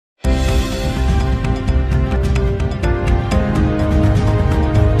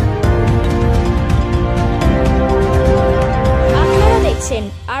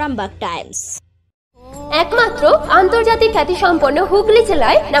Arambagh Times. একমাত্র আন্তর্জাতিক খ্যাতিসম্পন্ন হুগলি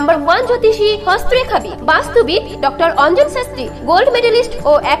জেলায় নাম্বার 1 জ্যোতিষী, হস্তরেখাবিদ, বাস্তুবিদ doctor Anjan Shastri, gold medallist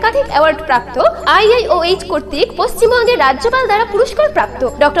ও একাধিক অ্যাওয়ার্ড প্রাপ্ত, IIOH কর্তৃক পশ্চিমবঙ্গের রাজ্যপাল দ্বারা পুরস্কার প্রাপ্ত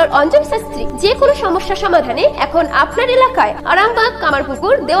ডক্টর অঞ্জন শাস্ত্রী যে কোনো সমস্যা সমাধানে এখন আপনার এলাকায় আরামবাগ,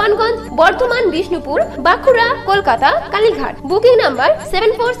 কামারপুকুর, দেওয়ানগঞ্জ, বর্ধমান, বিষ্ণুপুর, বাঁকুড়া, কলকাতা, কালীঘাট। Booking number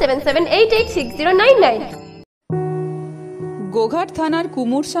 7477886099। গোঘাট থানার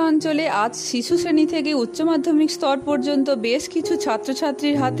কুমুরসা অঞ্চলে আজ শিশু শ্রেণী থেকে উচ্চ মাধ্যমিক স্তর পর্যন্ত বেশ কিছু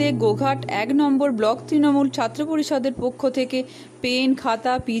ছাত্রছাত্রীর হাতে গোঘাট 1 নম্বর ব্লক তৃণমূল ছাত্র পরিষদের পক্ষ থেকে পেন,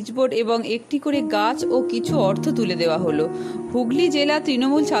 খাতা, পিচবোর্ড এবং একটি করে গাছ ও কিছু অর্থ তুলে দেওয়া হলো। হুগলি জেলা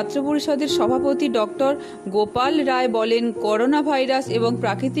তৃণমূল ছাত্র পরিষদের সভাপতি ডক্টর গোপাল রায় বলেন, করোনা ভাইরাস এবং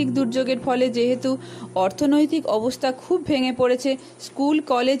প্রাকৃতিক দুর্যোগের ফলে যেহেতু অর্থনৈতিক অবস্থা খুব ভেঙে পড়েছে, স্কুল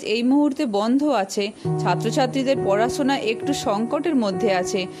কলেজ এই মুহূর্তে বন্ধ আছে, ছাত্রছাত্রীদের পড়াশোনা একটু সংকটের মধ্যে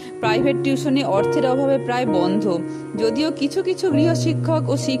আছে, প্রাইভেট টিউশনি অর্থের অভাবে প্রায় বন্ধ, যদিও কিছু কিছু গৃহশিক্ষক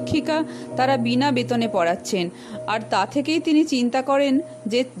ও শিক্ষিকা তারা বিনা বেতনে পড়াচ্ছেন। আর তা থেকেই তিনি চিন্তা করেন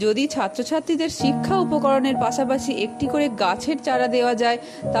যে যদি ছাত্রছাত্রীদের শিক্ষা উপকরণের পাশাপাশি একটি করে গাছের চারা দেওয়া যায়,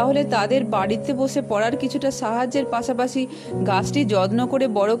 তাহলে তাদের বাড়িতে বসে পড়ার কিছুটা সাহায্যের পাশাপাশি গাছটি যত্ন করে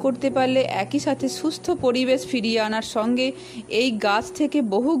বড় করতে পারলে একই সাথে সুস্থ পরিবেশ ফিরিয়ে আনার সঙ্গে এই গাছ থেকে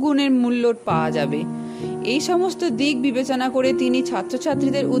বহু গুণের মূল্য পাওয়া যাবে। এই সমস্ত দিক বিবেচনা করে তিনি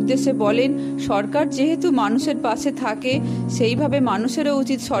ছাত্রছাত্রীদের উদ্দেশ্যে বলেন, সরকার যেহেতু মানুষের পাশে থাকে, সেইভাবে মানুষেরও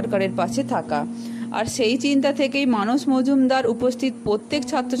উচিত সরকারের পাশে থাকা। আর সেই চিন্তা থেকেই মানস মজুমদার উপস্থিত প্রত্যেক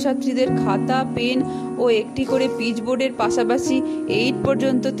ছাত্রছাত্রীদের খাতা, পেন ও একটি করে পিচবোর্ডের পাশাপাশি 8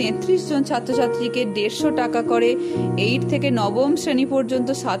 পর্যন্ত 33 জন ছাত্রছাত্রীকে 150 টাকা করে, 8 থেকে 9ম শ্রেণী পর্যন্ত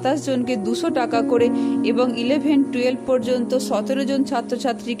 27 জনকে 200 টাকা করে এবং 11-12 পর্যন্ত 17 জন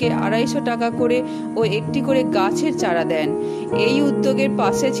ছাত্রছাত্রীকে 250 টাকা করে ও একটি করে গাছের চারা দেন। এই উদ্যোগের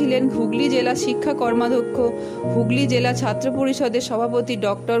পাশে ছিলেন হুগলি জেলা শিক্ষা কর্মাধ্যক্ষ, হুগলি জেলা ছাত্র পরিষদের সভাপতি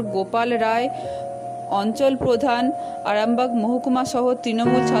ডক্টর গোপাল রায়, অঞ্চল প্রধান, আরামবাগ মহকুমা সহ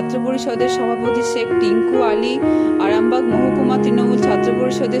তৃণমূল ছাত্র পরিষদের সভাপতি শেখ টিঙ্কু আলী, আরামবাগ মহকুমা তৃণমূল ছাত্র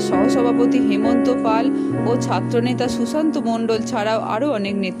পরিষদের সহসভাপতি হেমন্ত পাল ও ছাত্রনেতা সুশান্ত মণ্ডল ছাড়াও আরও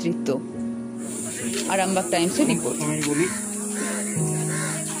অনেক নেতৃত্ব। আরামবাগ টাইমসের রিপোর্ট।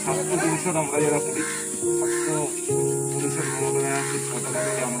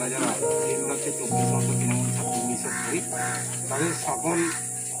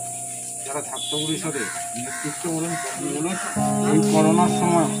 যারা ছাত্র পরিষদের নেতৃত্ব বলুন, এই করোনার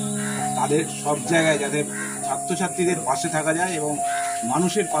সময় তাদের সব জায়গায় যাতে ছাত্রছাত্রীদের পাশে থাকা যায় এবং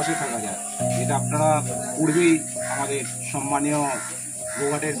মানুষের পাশে থাকা যায়, এটা আপনারা পূর্বেই আমাদের সম্মানীয়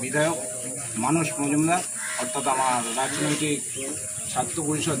গোঘাটের বিধায়ক মানস মজুমদার, অর্থাৎ আমার রাজনৈতিক ছাত্র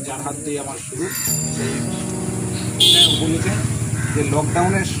পরিষদ যার হাত দিয়ে আমার শুরু, সেই বলেছেন যে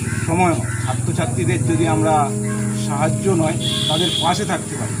লকডাউনের সময় ছাত্রছাত্রীদের যদি আমরা সাহায্য নয় তাদের পাশে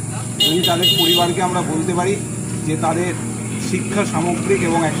থাকতে পারি, যদি তাদের পরিবারকে আমরা বলতে পারি যে তাদের শিক্ষা সামগ্রিক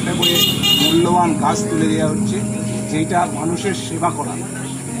এবং একটা করে মূল্যবান গাছ তুলে দেওয়া হচ্ছে, যেটা মানুষের সেবা করা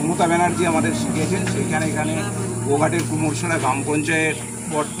মমতা ব্যানার্জি আমাদের শিখিয়েছেন। সেইখানে এখানে গোঘাটের কুমুরসরা গ্রাম পঞ্চায়েত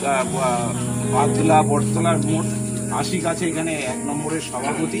বাদলা বটতলার মোট 80 গাছে এখানে 1 নম্বরের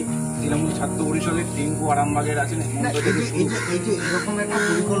সভাপতি তৃণমূল ছাত্র পরিষদের টিঙ্কু আরামবাগের আছেন। এরকম একটা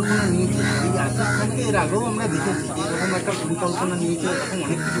পরিকল্পনা নিয়েছে, এই আশাকে এর আগেও আমরা দেখেছি এরকম একটা পরিকল্পনা নিয়েছে, এরকম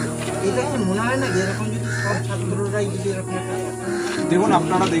অনেক কিছু। এটা কি মনে হয় না যে এরকম যদি সব ছাত্ররাই যদি এরকম একটা, দেখুন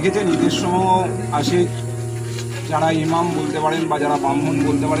আপনারা দেখেছেন ঈদের সময় আসে যারা ইমাম বলতে পারেন বা যারা ব্রাহ্মণ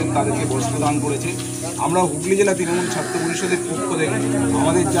বলতে পারেন তাদেরকে বস্ত্র দান করেছে। আমরা হুগলি জেলা তৃণমূল ছাত্র পরিষদের পক্ষ থেকে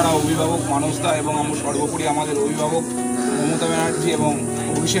আমাদের যারা অভিভাবক মানুষদা এবং আমরা সর্বোপরি আমাদের অভিভাবক মমতা ব্যানার্জি এবং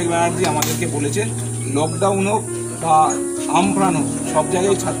অভিষেক ব্যানার্জি আমাদেরকে বলেছেন, লকডাউন হোক বা আমফান হোক সব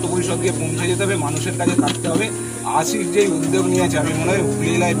জায়গায় ছাত্র পরিষদকে পৌঁছে যেতে হবে, মানুষের কাছে থাকতে হবে। আশির যেই উদ্যোগ নিয়েছে আমি মনে হয় হুগলি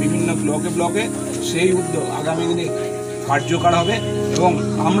জেলায় বিভিন্ন ব্লকে সেই উদ্যোগ আগামী দিনে কার্যকর হবে এবং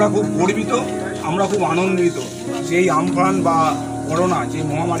আমরা খুব গর্বিত, আমরা খুব আনন্দিত যে এই আমফান বা করোনা যে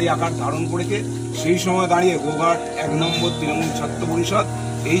মহামারী আকার ধারণ করেছে, সেই সময় দাঁড়িয়ে গোঘাট 1 নম্বর তৃণমূল ছাত্র পরিষদ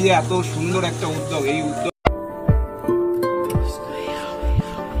এই যে এত সুন্দর একটা উদ্যোগ, এই উদ্যোগ